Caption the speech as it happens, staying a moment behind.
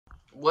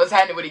What's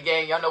happening with the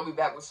gang? Y'all know we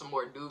back with some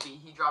more Duvy.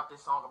 He dropped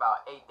this song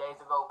about 8 days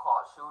ago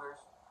called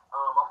Shooters.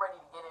 I'm ready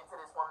to get into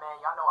this one,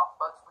 man. Y'all know I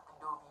fucks with the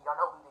Duvy. Y'all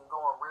know we've been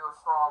going real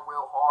strong,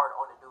 real hard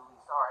on the Duvy.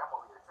 Sorry, I'm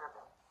over here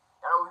tripping.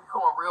 Y'all know we've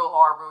been going real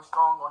hard, real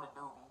strong on the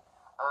Duvy.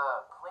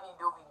 Plenty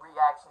Duvy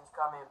reactions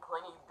coming.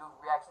 Plenty of Duvy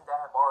reactions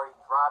that have already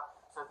dropped.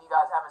 So if you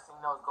guys haven't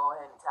seen those, go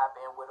ahead and tap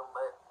in with them.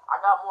 But I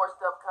got more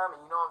stuff coming.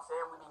 You know what I'm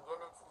saying? We've been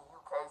getting into the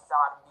UK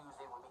side of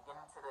music. We've been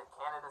getting into the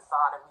Canada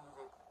side of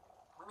music.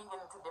 We've been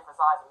getting into different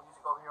sides of music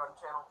over here on the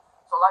channel.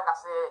 So like I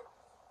said,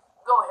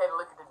 go ahead and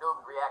look at the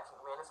Duvy reactions,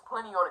 man. There's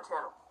plenty on the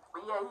channel.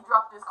 But yeah, he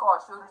dropped this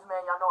called Shooters,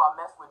 man. Y'all know I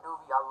mess with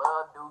Duvy. I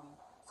love Duvy.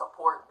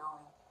 Support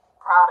Duvy.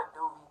 Proud of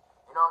Duvy.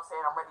 You know what I'm saying?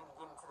 I'm ready to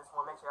get into this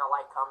one. Make sure y'all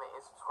like, comment, and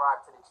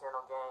subscribe to the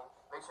channel, gang.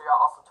 Make sure y'all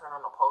also turn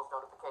on the post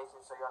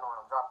notifications so y'all know when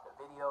I'm dropping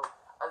the video.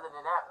 Other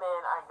than that, man,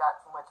 I ain't got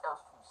too much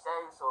else to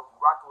say. So if you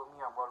rocking with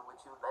me, I'm rolling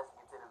with you. Let's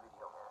get to the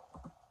video,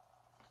 man.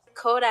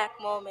 Kodak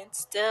moment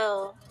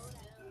still.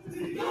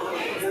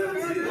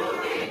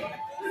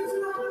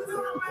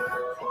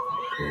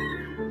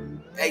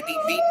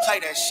 ADB, play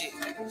that shit.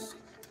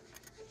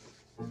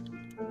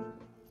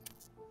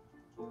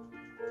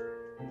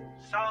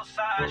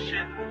 Southside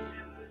shit.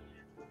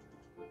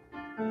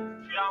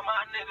 Y'all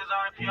my niggas,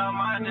 RP all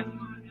my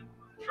niggas.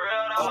 For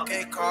real though.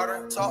 Okay,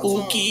 Carter, talk to him.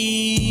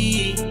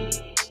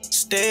 Ookie,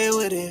 stay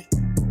with it.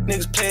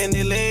 Niggas playing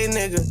delay,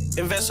 nigga.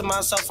 Invest in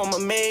myself, I'm a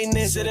main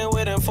nigga. Sitting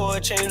waiting for a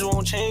change,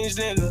 won't change,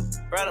 nigga.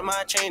 Right up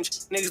my change.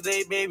 Niggas,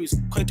 they babies,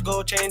 quick to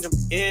go change them,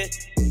 yeah.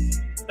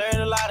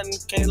 Learned a lot and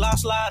can't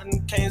lost a lot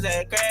and can't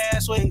that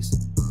grass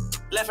waste.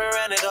 Left and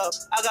ran it up.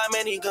 I got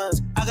many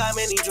guns, I got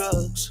many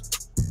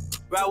drugs.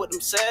 Ride with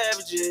them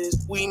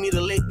savages. We need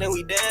a lick, then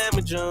we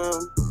damage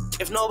them.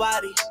 If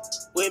nobody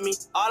with me,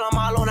 all on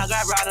my own, I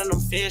got riding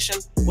them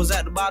fishing. Was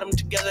at the bottom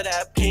together,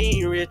 that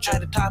pain rich.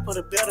 At the top of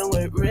the building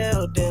with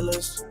real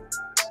dealers.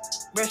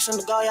 Bricks in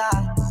the go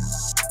yard.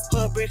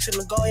 Put bricks in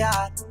the go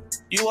yard.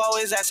 You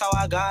always ask how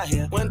I got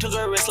here. Went to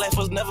the risk, life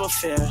was never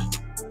fair.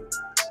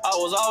 I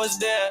was always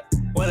there.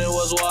 When it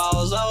was while I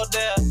was out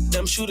there.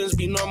 Them shootings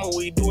be normal,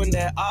 we doing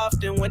that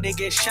often. When they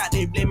get shot,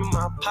 they blaming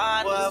my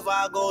partner. Wherever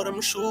I go,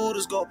 them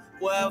shooters go.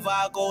 Wherever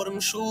I go, them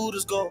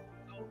shooters go.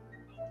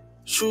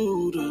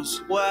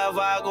 Shooters. Wherever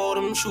I go,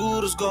 them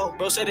shooters go.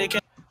 Bro said they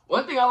can't.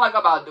 One thing I like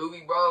about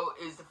Duvy, bro,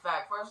 is the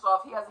fact, first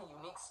off, he has a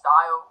unique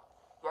style.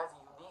 He has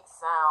a unique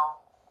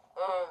sound.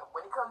 And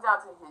when it comes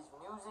down to his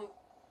music,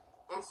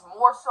 it's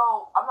more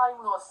so, I'm not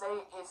even going to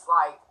say it's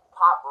like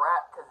pop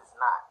rap, because it's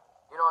not.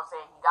 You know what I'm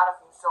saying? He got a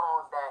few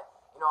songs that,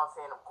 you know what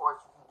I'm saying, of course,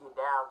 you can get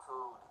down to,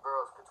 the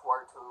girls could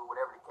twerk to,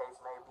 whatever the case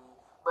may be.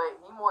 But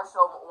he more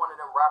so one of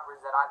them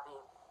rappers that I think,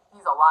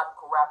 he's a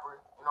logical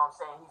rapper. You know what I'm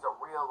saying? He's a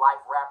real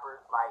life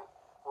rapper. Like,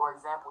 for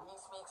example, he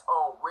speaks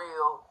on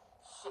real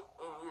shit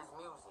in his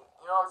music.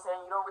 You know what I'm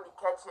saying? You don't really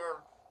catch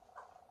him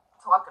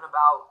talking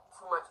about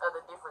too much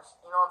other different,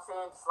 you know what I'm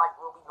saying? Just like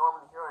what we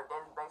normally hear on a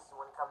daily basis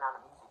when it comes down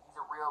to music. He's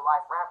a real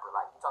life rapper.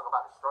 Like, you talk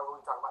about the struggle,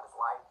 you talk about his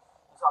life,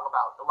 you talk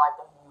about the life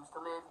that he used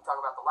to live, you talk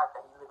about the life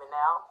that he's living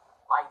now.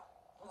 Like,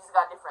 he just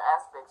got different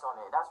aspects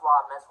on it. That's why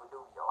I mess with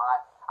Duvy a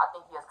lot. I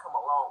think he has come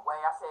a long way.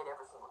 I say it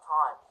every single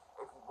time.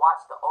 If you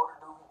watch the older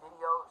Duvy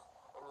videos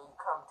and then you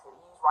come to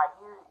these right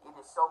here, it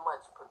is so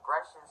much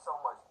progression,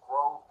 so much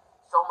growth,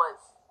 so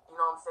much, you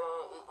know what I'm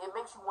saying? It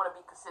makes you want to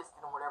be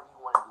consistent in whatever you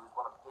want to do is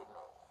what I'm getting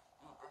at.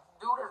 The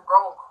dude has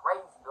grown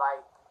crazy,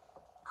 like,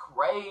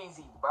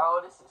 crazy,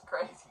 bro. This is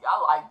crazy. I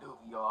like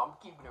Duvy, yo. I'm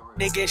keeping it real.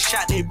 They get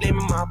shot, they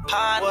blaming my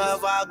partner.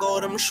 Wherever I go,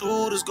 them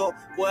shooters go.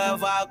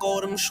 Wherever I go,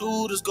 them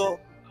shooters go.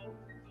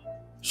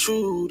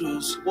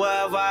 Shooters.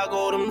 Wherever I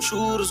go, them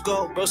shooters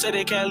go. Bro said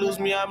they can't lose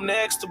me, I'm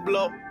next to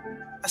blow.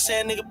 I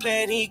said nigga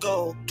playing he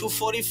go.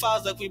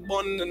 245s like we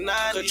born in the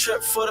 90s. A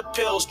trip for the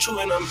pills,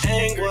 chewing I'm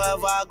angry.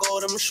 Wherever I go,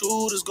 them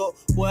shooters go.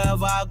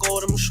 Wherever I go,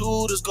 them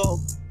shooters go.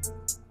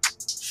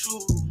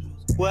 Shooters.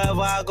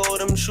 Wherever I go,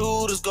 them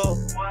shooters go.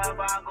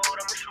 Wherever I go,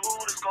 them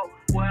shooters go.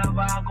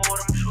 Wherever I go,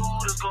 them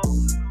shooters go.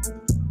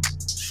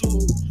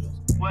 Shooters.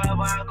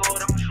 Wherever I go,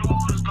 them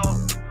shooters go.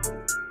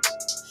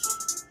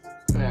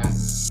 Yeah.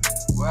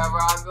 Wherever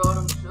I go,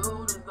 them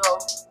shooters go.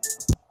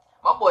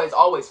 My boy is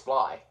always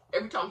fly.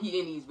 Every time he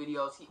in these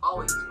videos, he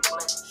always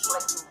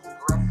flexing,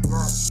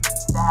 dressed up,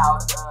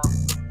 styled up,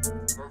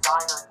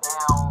 designer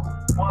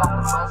down. He got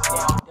the bust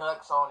down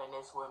ducks on in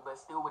this one, but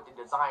still with the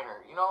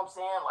designer. You know what I'm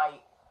saying?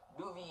 Like,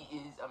 Duvy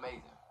is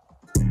amazing.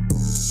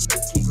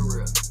 Let's keep it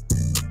real.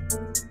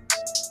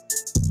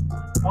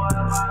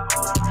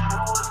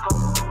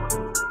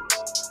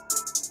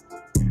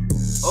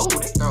 Oh,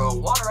 they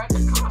throwing water at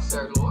the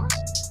concert, Lord.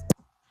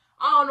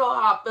 I don't know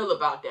how I feel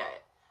about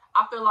that.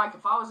 I feel like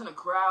if I was in a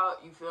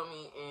crowd, you feel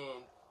me,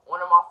 and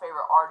one of my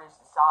favorite artists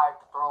decided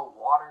to throw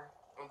water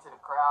into the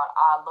crowd,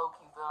 I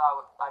low-key feel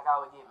like I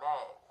would get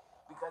mad.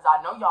 Because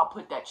I know y'all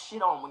put that shit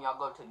on when y'all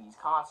go to these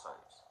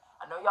concerts.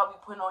 I know y'all be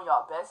putting on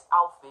y'all best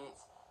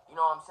outfits. You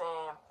know what I'm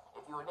saying?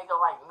 If you a nigga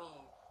like me,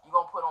 you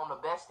gonna put on the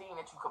best thing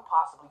that you could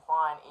possibly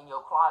find in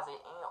your closet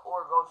and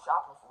or go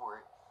shopping for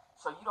it.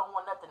 So you don't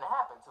want nothing to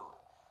happen to it.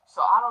 So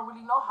I don't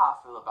really know how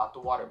I feel about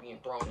the water being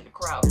thrown in the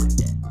crowd like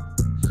that.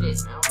 Shit,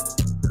 man.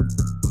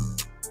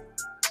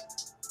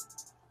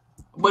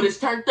 But it's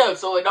turned up,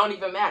 so it don't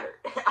even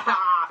matter.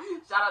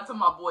 Shout out to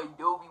my boy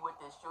Duvy with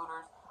his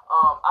shooters.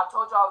 I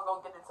told y'all I was gonna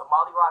get into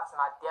Molly Rocks,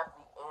 and I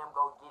definitely am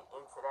gonna get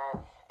into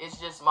that.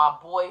 It's just my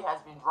boy has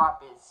been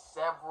dropping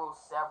several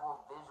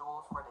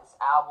visuals for this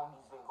album.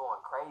 He's been going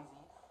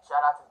crazy.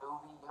 Shout out to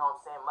Duvy, you know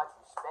what I'm saying? Much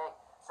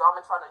respect. So I'm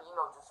gonna try to,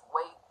 just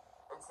wait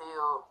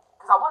until,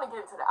 because I want to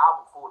get into the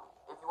album fully,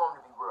 if you want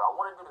me to be real. I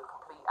want to do the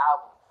complete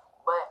album,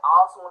 but I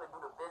also want to do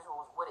the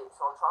visuals with it.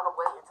 So I'm trying to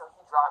wait until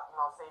he drops, you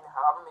know what I'm saying,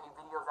 however many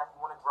videos that he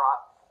want to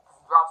drop,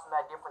 because he drops them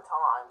at different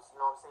times, you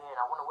know what I'm saying?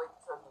 I want to wait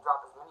until he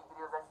drops as many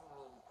videos as he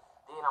needs.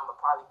 Then I'm going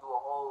to probably do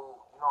a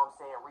whole, you know what I'm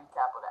saying,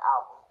 recap of the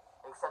album,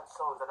 except the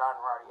songs that I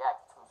already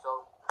reacted to. So,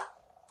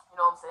 you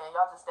know what I'm saying,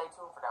 y'all just stay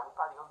tuned for that. We're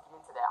probably going to get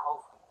into that,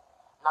 hopefully.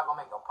 I'm not going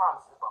to make no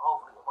promises, but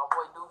hopefully. If my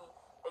boy Duvy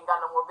ain't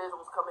got no more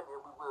visuals coming,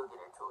 then we will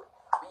get into it.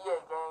 But yeah,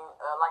 gang,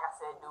 like I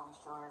said, Duvy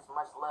shooters,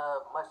 much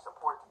love, much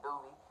support to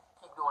Duvy.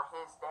 Keep doing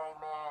his thing,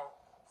 man.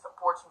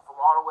 Support you from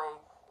all the way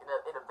in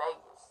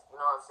Vegas. You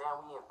know what I'm saying?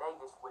 We in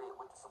Vegas with it,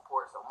 with the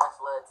support. So much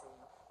love to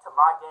you. To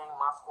my gang,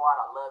 my squad,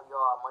 I love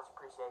y'all. Much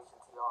appreciation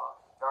to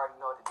y'all. You already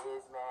know what it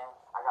is, man.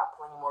 I got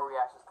plenty more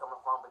reactions coming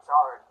from, but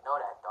y'all already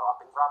know that, though. I've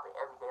been dropping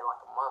every day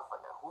like a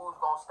motherfucker. Who's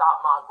gonna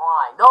stop my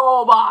grind?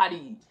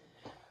 Nobody!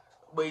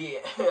 But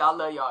yeah, I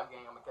love y'all,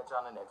 gang. I'm gonna catch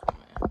y'all in the next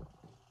one, man.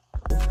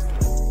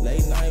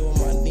 Late night.